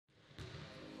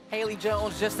Haley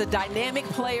Jones, just a dynamic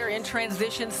player in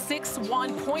transition,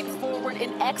 6'1", point forward,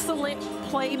 an excellent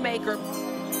playmaker.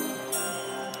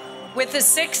 With the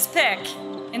 6th pick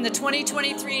in the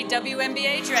 2023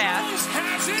 WNBA Draft.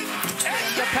 Has it.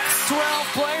 The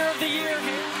Pac-12 Player of the Year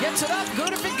gets it up,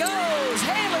 good if it goes.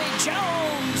 Haley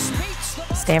Jones beats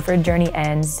the... Stanford journey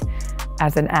ends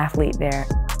as an athlete there.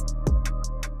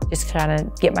 Just trying to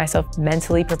get myself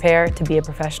mentally prepared to be a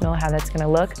professional, how that's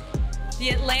gonna look. The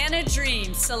Atlanta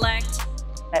Dream select.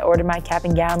 I ordered my cap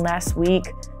and gown last week.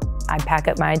 I pack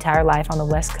up my entire life on the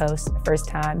West Coast, first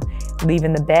time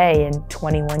leaving the Bay in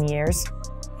 21 years.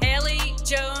 Haley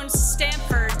Jones,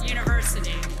 Stanford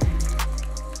University.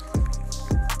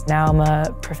 Now I'm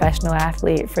a professional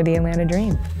athlete for the Atlanta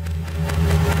Dream.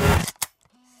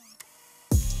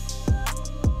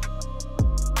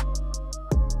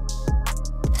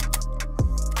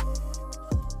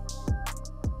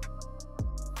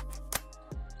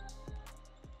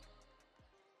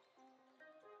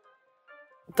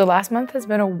 The last month has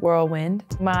been a whirlwind.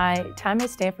 My time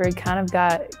at Stanford kind of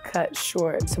got cut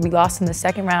short. So we lost in the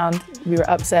second round. We were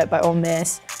upset by Ole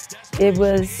Miss. It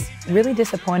was really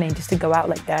disappointing just to go out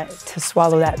like that. To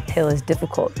swallow that pill is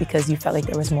difficult because you felt like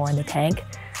there was more in the tank.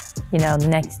 You know, the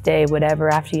next day, whatever,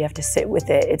 after you have to sit with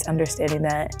it, it's understanding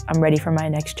that I'm ready for my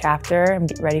next chapter. I'm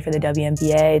getting ready for the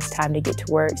WNBA. It's time to get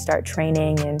to work, start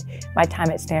training, and my time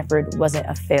at Stanford wasn't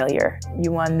a failure.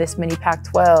 You won this many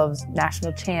Pac-12s,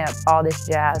 national champ, all this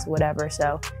jazz, whatever.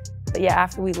 So, but yeah,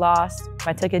 after we lost,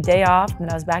 I took a day off and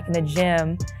I was back in the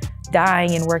gym,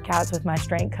 dying in workouts with my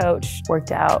strength coach.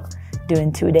 Worked out,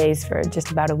 doing 2 days for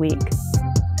just about a week.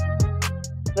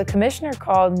 The commissioner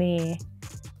called me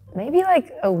maybe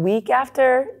like a week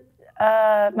after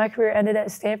my career ended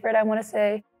at Stanford, I want to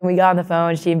say. We got on the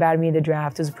phone, she invited me to the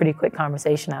draft. It was a pretty quick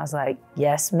conversation. I was like,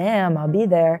 yes, ma'am, I'll be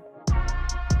there.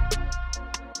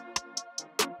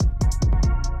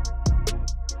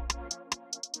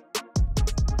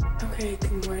 Okay,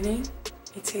 good morning.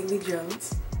 It's Haley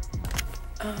Jones.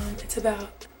 It's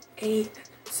about 8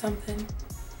 something.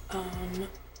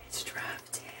 It's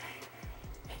draft day.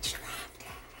 It's draft day.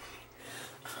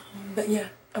 But yeah,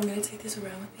 I'm gonna take this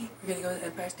around with me. We're gonna go to the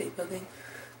Empire State Building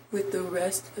with the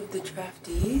rest of the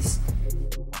draftees.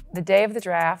 The day of the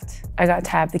draft, I got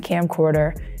to have the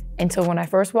camcorder. And so when I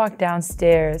first walked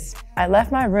downstairs, I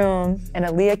left my room and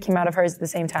Aaliyah came out of hers at the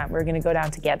same time. We were gonna go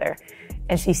down together.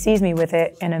 And she sees me with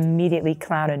it and immediately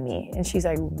clowned me. And she's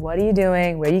like, what are you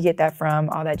doing? Where do you get that from?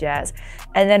 All that jazz.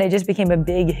 And then it just became a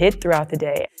big hit throughout the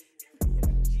day.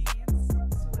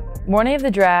 Morning of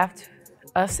the draft,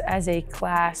 us as a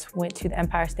class went to the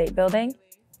Empire State Building.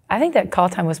 I think that call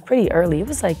time was pretty early. It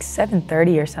was like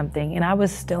 7:30 or something, and I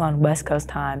was still on West Coast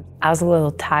time. I was a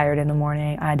little tired in the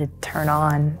morning. I had to turn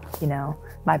on, you know,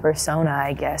 my persona,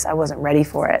 I guess. I wasn't ready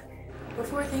for it.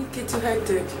 Before things get too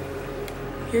hectic,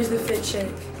 here's the fit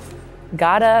check.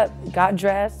 Got up, got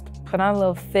dressed, put on a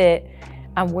little fit.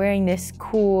 I'm wearing this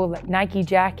cool like, Nike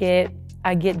jacket.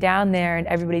 I get down there and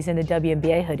everybody's in the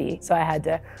WNBA hoodie. So I had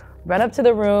to run up to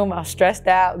the room, I was stressed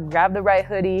out, grab the right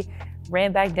hoodie,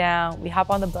 ran back down, we hop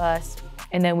on the bus,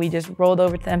 and then we just rolled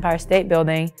over to the Empire State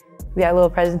Building. We had a little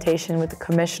presentation with the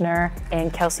commissioner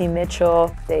and Kelsey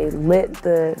Mitchell. They lit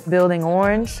the building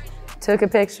orange, took a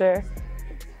picture.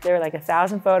 There were like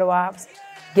 1,000 photo ops.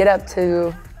 Get up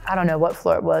to, I don't know what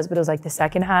floor it was, but it was like the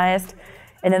second highest.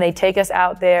 And then they take us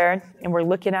out there and we're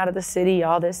looking out at the city,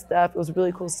 all this stuff. It was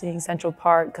really cool seeing Central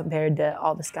Park compared to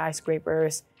all the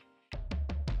skyscrapers.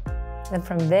 And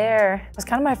from there, it was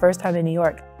kind of my first time in New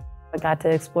York. I got to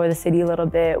explore the city a little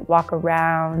bit, walk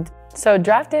around. So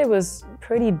draft day was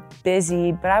pretty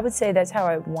busy, but I would say that's how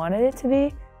I wanted it to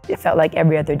be. It felt like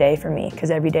every other day for me, because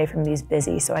every day for me is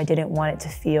busy, so I didn't want it to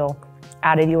feel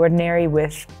out of the ordinary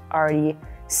with already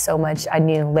so much I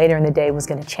knew later in the day was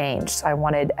gonna change. So I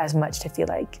wanted as much to feel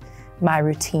like my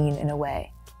routine in a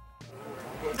way.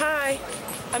 Hi,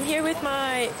 I'm here with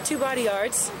my 2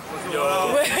 bodyguards.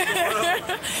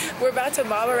 We're about to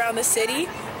mob around the city.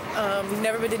 We've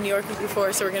never been to New York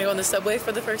before, so we're gonna go on the subway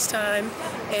for the first time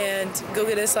and go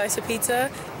get a slice of pizza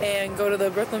and go to the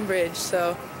Brooklyn Bridge,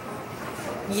 so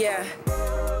yeah.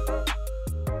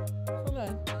 Hold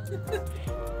on.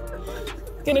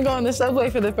 Gonna go on the subway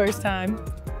for the first time.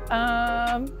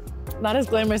 Not as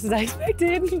glamorous as I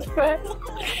expected, but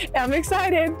I'm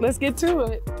excited. Let's get to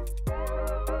it.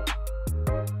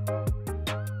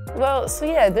 Well, so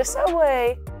yeah, the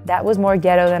subway, that was more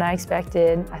ghetto than I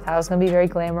expected. I thought it was gonna be very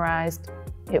glamorized.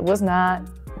 It was not.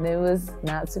 It was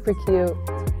not super cute.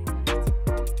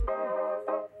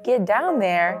 Get down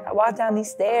there, I walk down these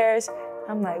stairs,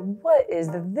 I'm like, what is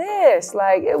this?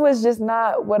 Like, it was just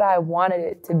not what I wanted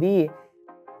it to be.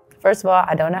 First of all,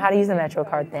 I don't know how to use the Metro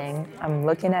card thing. I'm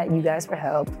looking at you guys for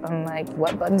help. I'm like,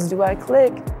 what buttons do I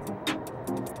click?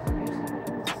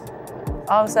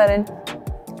 All of a sudden,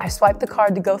 I swiped the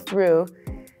card to go through.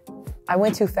 I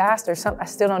went too fast or something. I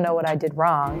still don't know what I did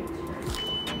wrong.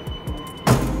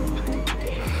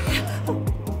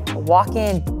 Walk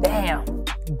in, bam,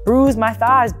 bruise my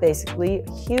thighs basically.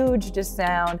 Huge just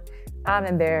sound. I'm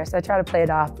embarrassed. I try to play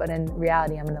it off, but in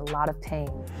reality, I'm in a lot of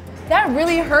pain. That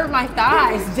really hurt my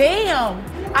thighs. Damn.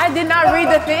 I did not read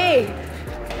the thing.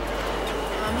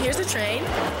 Here's the train.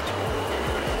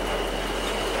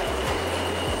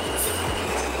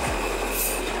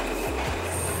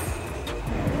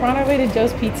 We're on our way to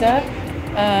Joe's Pizza.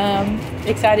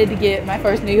 Excited to get my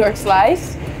first New York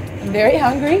slice. I'm very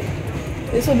hungry.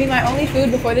 This will be my only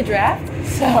food before the draft,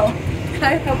 so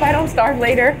I hope I don't starve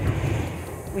later.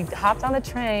 We hopped on the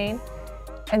train,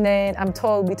 and then I'm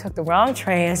told we took the wrong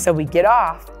train, so we get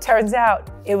off. Turns out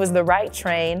it was the right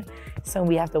train, so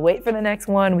we have to wait for the next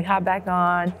one. We hop back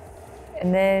on,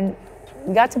 and then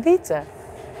we got to pizza.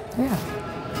 Yeah.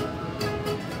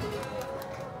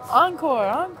 Encore,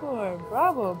 encore,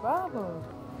 bravo, bravo.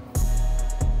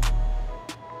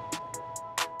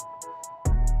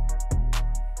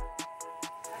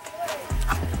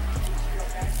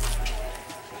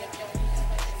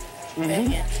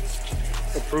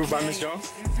 Approved by Ms.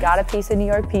 Jones? Got a piece of New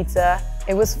York pizza.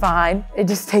 It was fine. It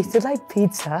just tasted like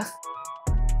pizza.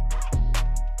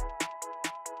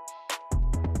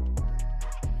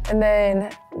 And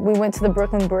then we went to the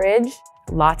Brooklyn Bridge.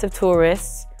 Lots of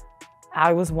tourists.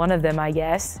 I was one of them, I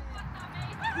guess.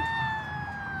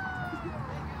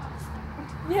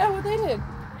 Yeah, what they did.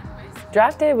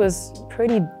 Draft day was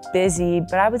pretty busy,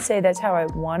 but I would say that's how I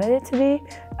wanted it to be.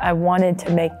 I wanted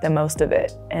to make the most of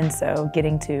it. And so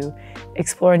getting to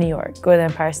explore New York, go to the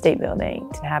Empire State Building,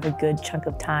 to have a good chunk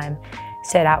of time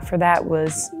set out for that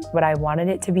was what I wanted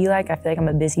it to be like. I feel like I'm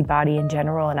a busybody in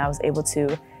general, and I was able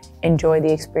to enjoy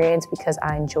the experience because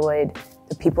I enjoyed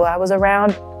the people I was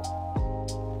around.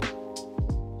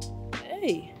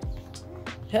 Hey,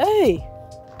 hey,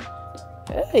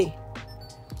 hey.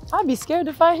 I'd be scared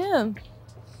to fight him.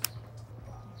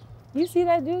 You see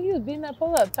that dude? He was beating that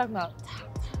pole up, talking about.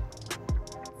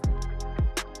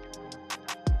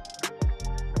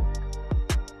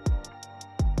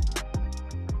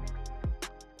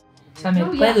 So I made a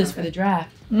playlist for the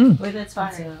draft. Wait, that's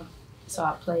fine. So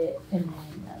I'll play it and then.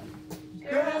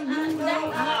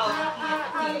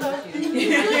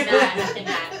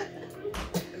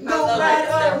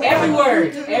 Every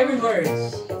word, every word.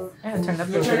 I gotta turn it up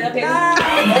a little Turn it bit. up.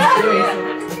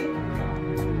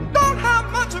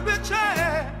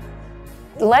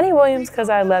 Lenny Williams' "Cause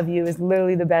I Love You" is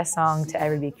literally the best song to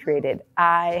ever be created.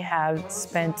 I have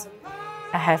spent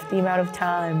a hefty amount of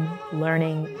time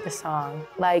learning the song.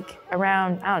 Like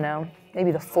around, I don't know,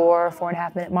 maybe the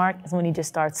 4.5 minute mark is when he just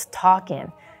starts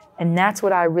talking. And that's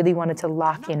what I really wanted to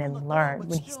lock in and learn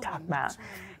when he's talking about,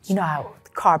 you know, how the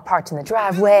car parked in the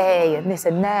driveway and this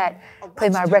and that, play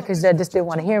my records that I just didn't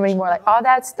want to hear anymore. Like all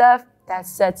that stuff, that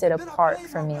sets it apart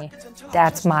for me.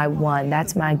 That's my one,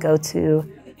 that's my go-to.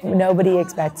 Nobody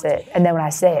expects it. And then when I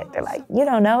say it, they're like, you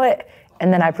don't know it.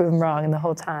 And then I prove them wrong, and the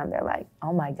whole time they're like,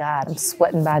 oh my God, I'm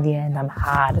sweating by the end, I'm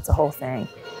hot, it's a whole thing.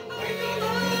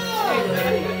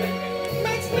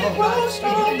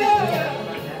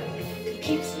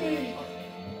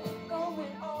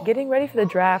 Getting ready for the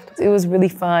draft, it was really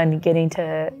fun getting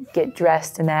to get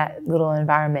dressed in that little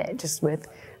environment, just with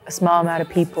a small amount of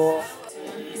people.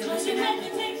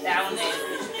 That one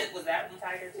is, was that one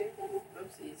tiger too?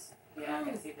 Oopsies. Yeah, I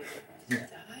can see the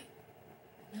difference.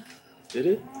 Did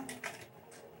it?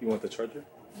 You want the charger?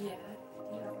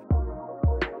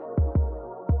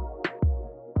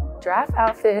 Draft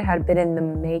outfit had been in the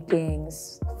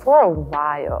makings for a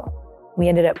while. We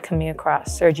ended up coming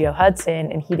across Sergio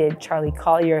Hudson, and he did Charlie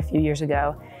Collier a few years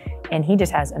ago, and he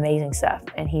just has amazing stuff,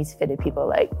 and he's fitted people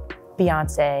like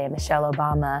Beyonce and Michelle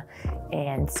Obama,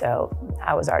 and so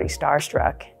I was already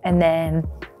starstruck. And then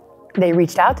they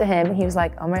reached out to him, and he was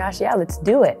like, oh my gosh, yeah, let's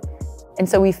do it. And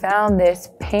so we found this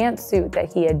pantsuit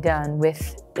that he had done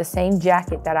with the same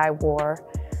jacket that I wore,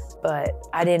 but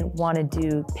I didn't want to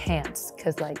do pants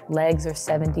because like legs are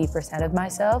 70% of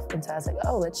myself. And so I was like,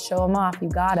 oh, let's show them off, you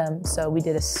got them. So we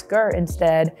did a skirt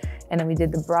instead, and then we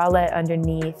did the bralette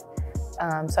underneath.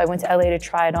 So I went to LA to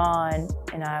try it on,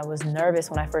 and I was nervous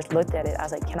when I first looked at it. I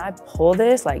was like, can I pull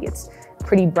this? Like it's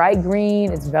pretty bright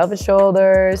green, it's velvet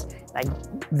shoulders, like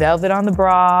velvet on the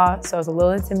bra. So I was a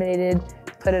little intimidated,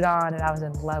 put it on, and I was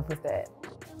in love with it.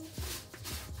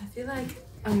 I feel like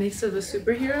a mix of a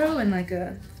superhero and like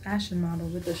a fashion model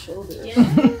with the shoulders. Yes.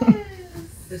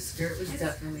 The skirt was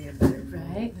definitely a better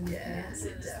Right? Yes,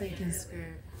 just thinking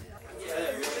skirt.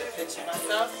 Picture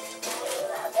myself.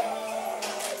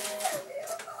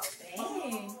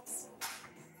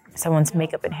 Someone's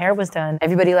makeup and hair was done.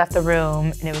 Everybody left the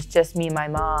room and it was just me and my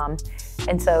mom.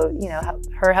 And so, you know,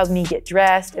 her helping me get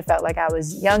dressed. It felt like I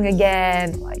was young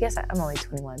again. Well, I guess I'm only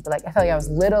 21, but like I felt like I was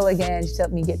little again. She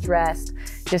helped me get dressed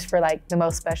just for like the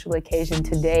most special occasion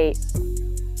to date.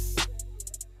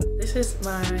 This is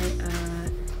my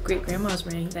great-grandma's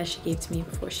ring that she gave to me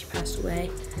before she passed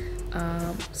away.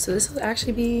 So this will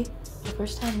actually be my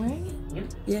first time wearing it? Yeah.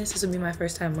 Yes, this will be my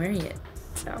first time wearing it.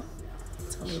 So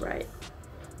it's only right.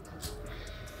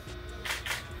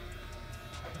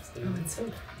 Oh, it's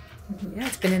safe. Yeah,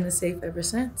 it's been in the safe ever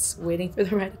since, waiting for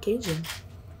the right occasion.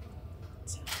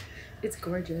 So, it's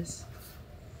gorgeous.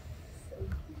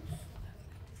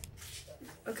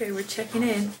 Okay, we're checking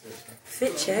in.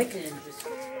 Fit check.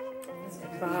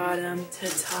 Bottom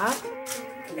to top.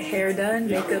 Hair done,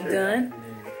 makeup done.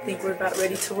 I think we're about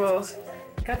ready to roll.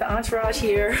 Got the entourage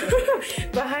here.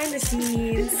 Behind the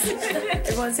scenes.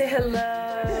 Everyone say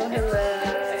hello.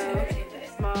 Hello.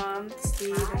 Mom,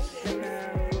 Steve.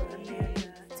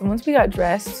 So once we got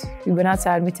dressed, we went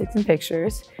outside and we took some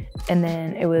pictures, and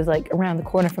then it was like around the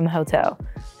corner from the hotel.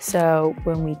 So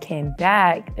when we came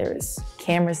back, there was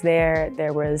cameras there,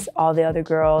 there was all the other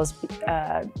girls,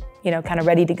 you know, kind of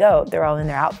ready to go. They're all in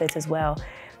their outfits as well.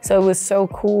 So it was so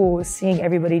cool seeing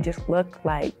everybody just look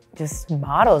like just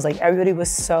models. Like everybody was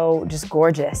so just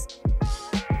gorgeous.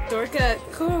 Dorka,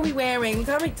 who are we wearing?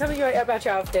 Tell me about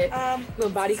your outfit.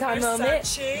 Little bodycon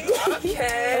moment.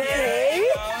 Okay.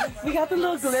 We got the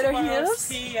little glitter heels.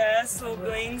 Yes, little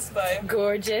blings, but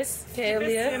Gorgeous.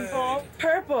 Talia. simple.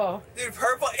 Purple. Dude,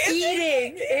 purple is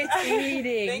Eating. It's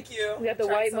eating. Thank you. We got the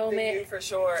white moment. for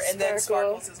sure, and then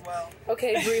Sparkle. sparkles as well.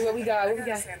 Okay, Bree, what we got? What we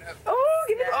got? Stand up. Oh,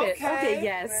 give me a fit. Okay. Okay,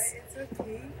 yes.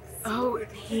 Oh,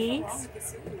 pink.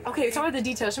 Okay, tell me the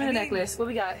details. Show me the necklace. What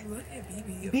we got? Look at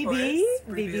BB. BB.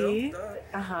 Reveal. BB.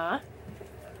 Uh-huh.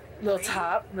 Little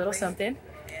top, little something.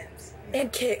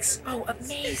 And kicks. Oh,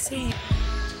 amazing.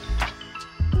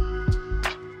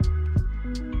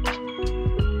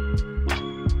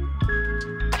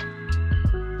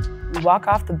 We walk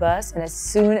off the bus, and as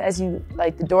soon as you,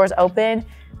 like the doors open,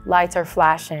 lights are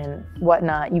flashing,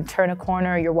 whatnot. You turn a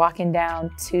corner, you're walking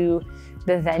down to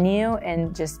the venue,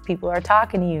 and just people are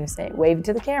talking to you, saying, wave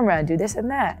to the camera, do this and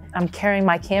that. I'm carrying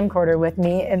my camcorder with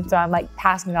me, and so I'm like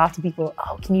passing it off to people.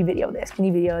 Oh, can you video this? Can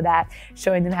you video that?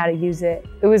 Showing them how to use it.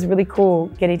 It was really cool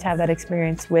getting to have that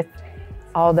experience with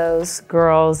all those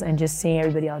girls and just seeing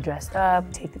everybody all dressed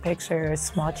up, take the pictures,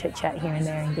 small chit chat here and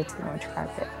there, and get to the orange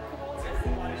carpet.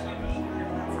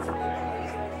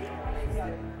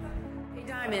 Hey,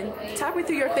 Diamond, talk me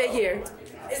through your fit here.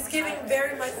 It's giving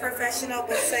very much professional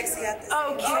but sexy at the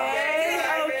same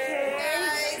time. Okay.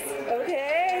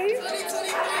 Okay. 2023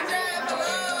 draft,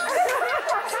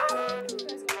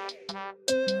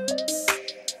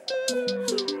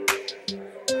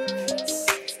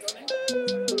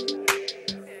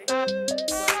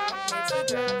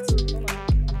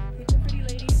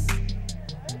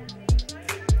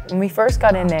 When we first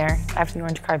got in there after the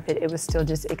orange carpet, it was still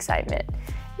just excitement.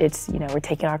 It's, you know, we're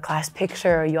taking our class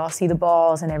picture, you all see the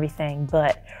balls and everything,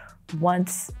 but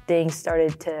once things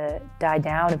started to die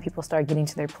down and people started getting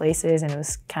to their places and it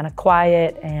was kind of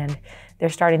quiet and they're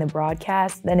starting the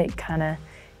broadcast, then it kind of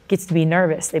gets to be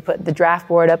nervous. They put the draft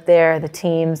board up there, the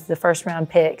teams, the first round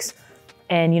picks,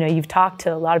 and you know, you've talked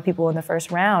to a lot of people in the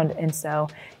first round, and so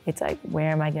it's like, where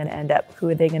am I gonna end up? Who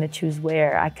are they gonna choose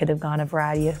where? I could have gone a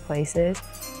variety of places.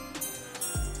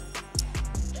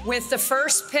 With the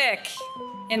first pick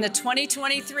in the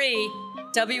 2023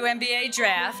 WNBA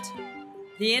Draft,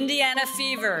 the Indiana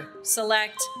Fever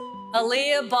select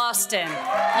Aaliyah Boston,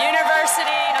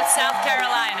 University of South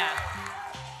Carolina.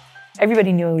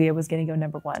 Everybody knew Aaliyah was gonna go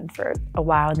 #1 for a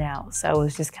while now, so it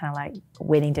was just kind of like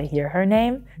waiting to hear her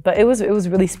name. But it was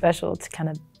really special to kind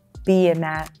of be in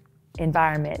that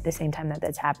environment at the same time that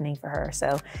that's happening for her.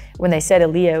 So when they said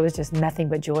Aaliyah, it was just nothing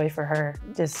but joy for her.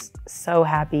 Just so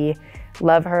happy,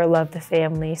 love her, love the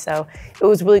family. So it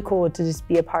was really cool to just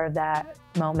be a part of that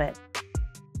moment.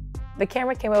 The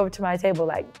camera came over to my table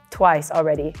like twice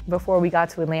already before we got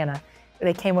to Atlanta.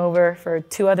 They came over for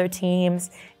 2 other teams.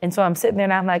 And so I'm sitting there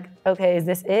and I'm like, okay, is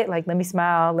this it? Like, let me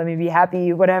smile, let me be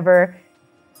happy, whatever.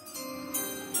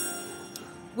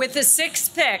 With the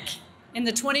 6th pick in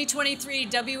the 2023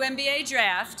 WNBA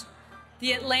Draft,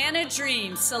 the Atlanta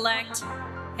Dream select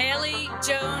Haley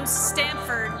Jones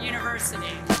Stanford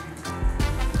University.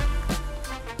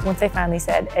 Once they finally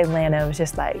said Atlanta, it was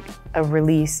just like a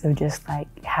release of just like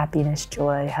happiness,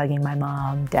 joy, hugging my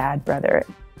mom, dad, brother.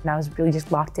 And I was really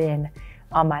just locked in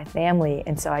on my family.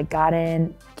 And so I got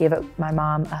in, gave up my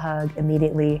mom a hug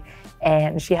immediately,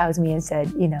 and she hugged me and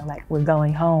said, you know, like, we're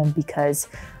going home, because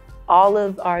all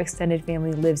of our extended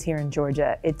family lives here in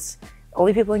Georgia. It's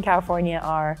only people in California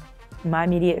are my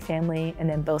immediate family and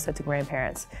then both sets of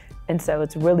grandparents. And so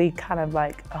it's really kind of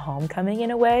like a homecoming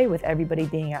in a way, with everybody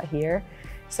being out here.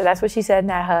 So that's what she said in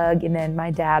that hug. And then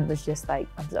my dad was just like,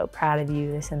 I'm so proud of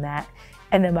you, this and that.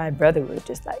 And then my brother was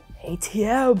just like,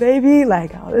 ATL, baby,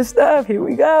 like all this stuff, here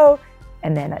we go.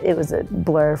 And then it was a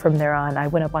blur from there on. I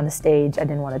went up on the stage, I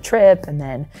didn't want to trip, and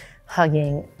then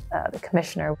hugging the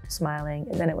commissioner, smiling,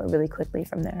 and then it went really quickly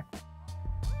from there.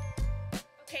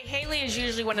 Okay, Haley is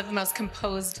usually one of the most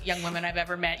composed young women I've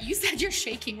ever met. You said you're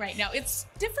shaking right now. It's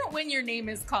different when your name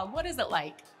is called. What is it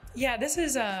like? Yeah, this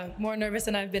is more nervous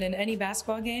than I've been in any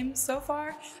basketball game so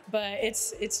far, but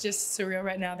it's just surreal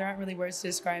right now. There aren't really words to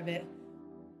describe it.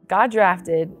 Got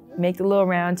drafted, make the little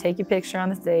round, take your picture on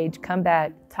the stage, come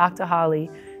back, talk to Holly,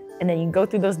 and then you can go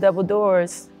through those double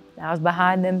doors. I was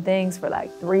behind them things for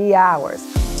like 3 hours.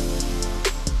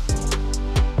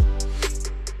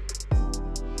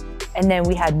 And then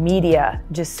we had media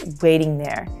just waiting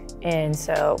there. And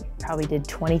so probably did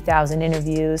 20,000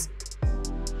 interviews.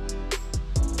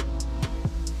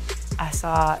 I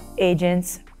saw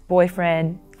agents,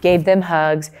 boyfriend, gave them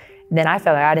hugs. Then I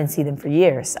felt like I didn't see them for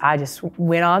years. I just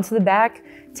went on to the back,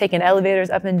 taking elevators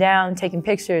up and down, taking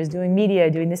pictures, doing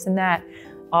media, doing this and that.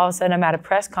 All of a sudden I'm at a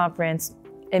press conference.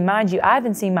 And mind you, I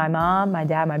haven't seen my mom, my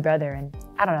dad, my brother in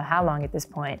I don't know how long at this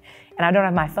point. And I don't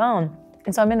have my phone.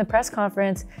 And so I'm in the press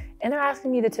conference and they're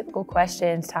asking me the typical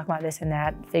questions, talking about this and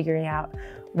that, figuring out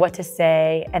what to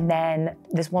say. And then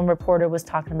this one reporter was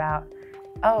talking about,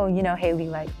 oh, you know, Haley,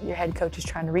 like your head coach is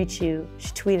trying to reach you. She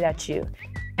tweeted at you.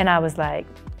 And I was like,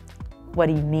 what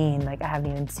do you mean? Like, I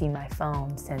haven't even seen my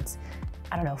phone since,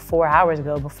 I don't know, 4 hours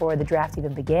ago, before the draft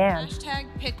even began. Hashtag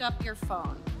pick up your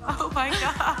phone. Oh my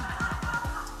God.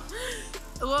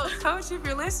 Well, coach, if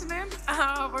you're listening,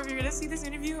 or if you're gonna see this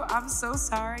interview, I'm so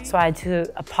sorry. So I had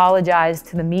to apologize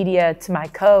to the media, to my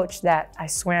coach, that I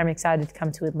swear I'm excited to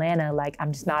come to Atlanta. Like,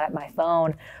 I'm just not at my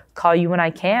phone. Call you when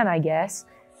I can, I guess.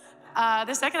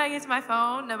 The second I get to my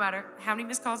phone, no matter how many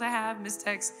missed calls I have, missed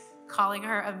texts, calling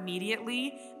her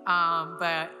immediately.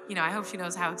 But, you know, I hope she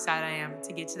knows how excited I am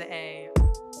to get to the A.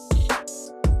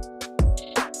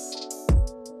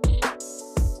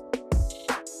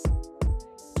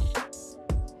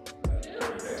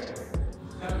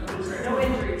 No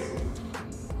injuries.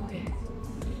 Okay.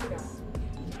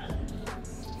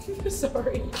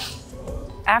 Sorry.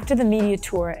 After the media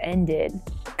tour ended,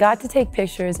 got to take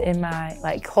pictures in my,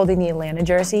 like, holding the Atlanta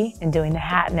jersey and doing the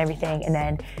hat and everything. And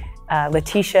then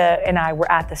Letitia and I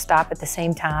were at the stop at the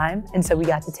same time. And so we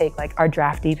got to take like our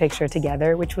draftee picture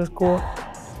together, which was cool.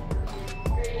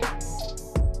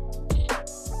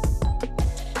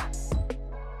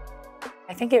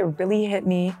 I think it really hit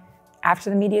me after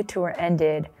the media tour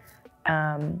ended.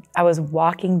 I was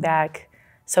walking back.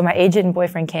 So my agent and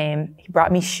boyfriend came, he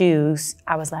brought me shoes.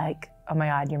 I was like, oh my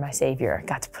God, you're my savior.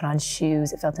 Got to put on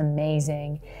shoes, it felt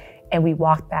amazing. And we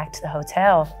walked back to the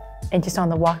hotel. And just on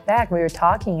the walk back, we were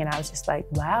talking and I was just like,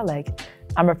 wow, like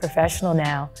I'm a professional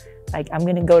now. Like I'm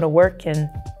gonna go to work and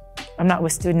I'm not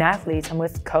with student athletes, I'm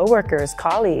with coworkers,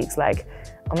 colleagues. Like,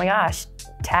 oh my gosh,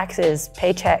 taxes,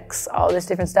 paychecks, all this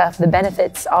different stuff, the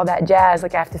benefits, all that jazz,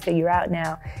 like I have to figure out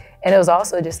now. And it was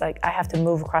also just like, I have to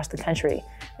move across the country.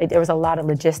 Like there was a lot of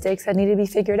logistics that needed to be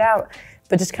figured out,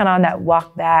 but just kind of on that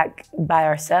walk back by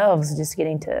ourselves, just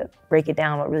getting to break it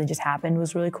down, what really just happened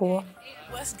was really cool.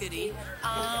 What's goody?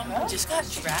 Just got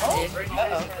drafted.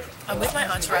 I'm with my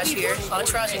entourage here.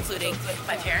 Entourage including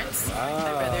my parents,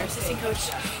 my brother, assistant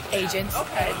coach, agents, and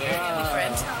family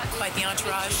friends. Quite the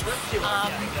entourage.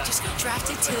 Just got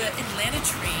drafted to the Atlanta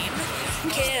Dream.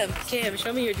 Kim,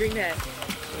 show me your dream hat.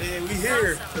 Man, we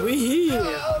here. We here.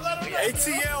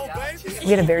 ATL, baby.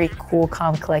 We had a very cool,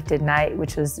 calm, collected night,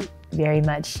 which was very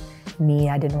much me.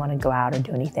 I didn't want to go out or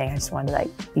do anything. I just wanted to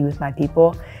like be with my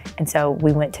people. And so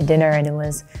we went to dinner and it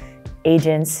was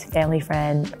agents, family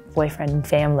friend, boyfriend, and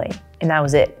family. And that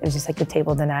was it. It was just like the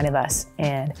table of the 9 of us.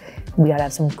 And we got to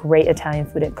have some great Italian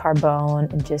food at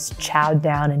Carbone and just chowed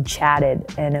down and chatted.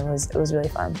 And it was really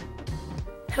fun.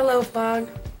 Hello, vlog.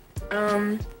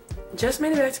 Just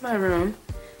made it back to my room.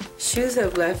 Shoes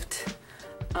have left.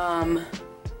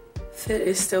 Fit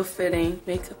is still fitting.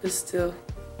 Makeup is still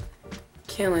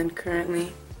killing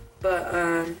currently.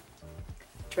 But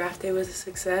draft day was a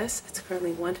success. It's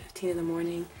currently 1:15 in the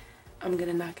morning. I'm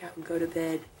gonna knock out and go to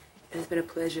bed. It has been a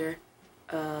pleasure.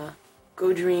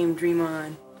 Go dream, dream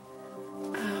on.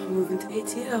 Moving to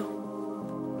ATL.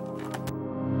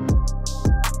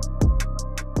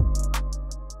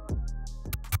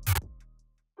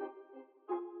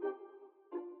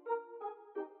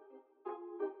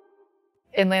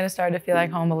 Atlanta started to feel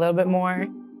like home a little bit more.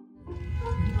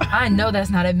 I know that's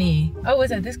not at me. Oh,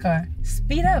 it's at this car.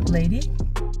 Speed up, lady.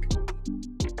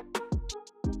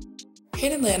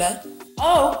 Here in Atlanta.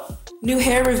 Oh, new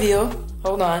hair reveal.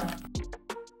 Hold on.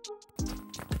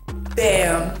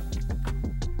 Bam.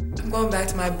 I'm going back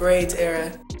to my braids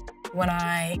era. When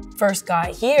I first got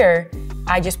here,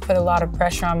 I just put a lot of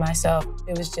pressure on myself.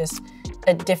 It was just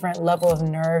a different level of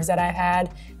nerves that I've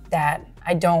had that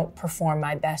I don't perform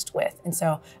my best with. And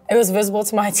so it was visible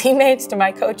to my teammates, to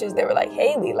my coaches. They were like,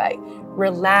 Haley, like,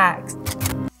 relax.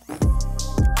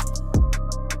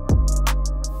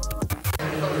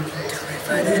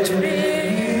 For the dream.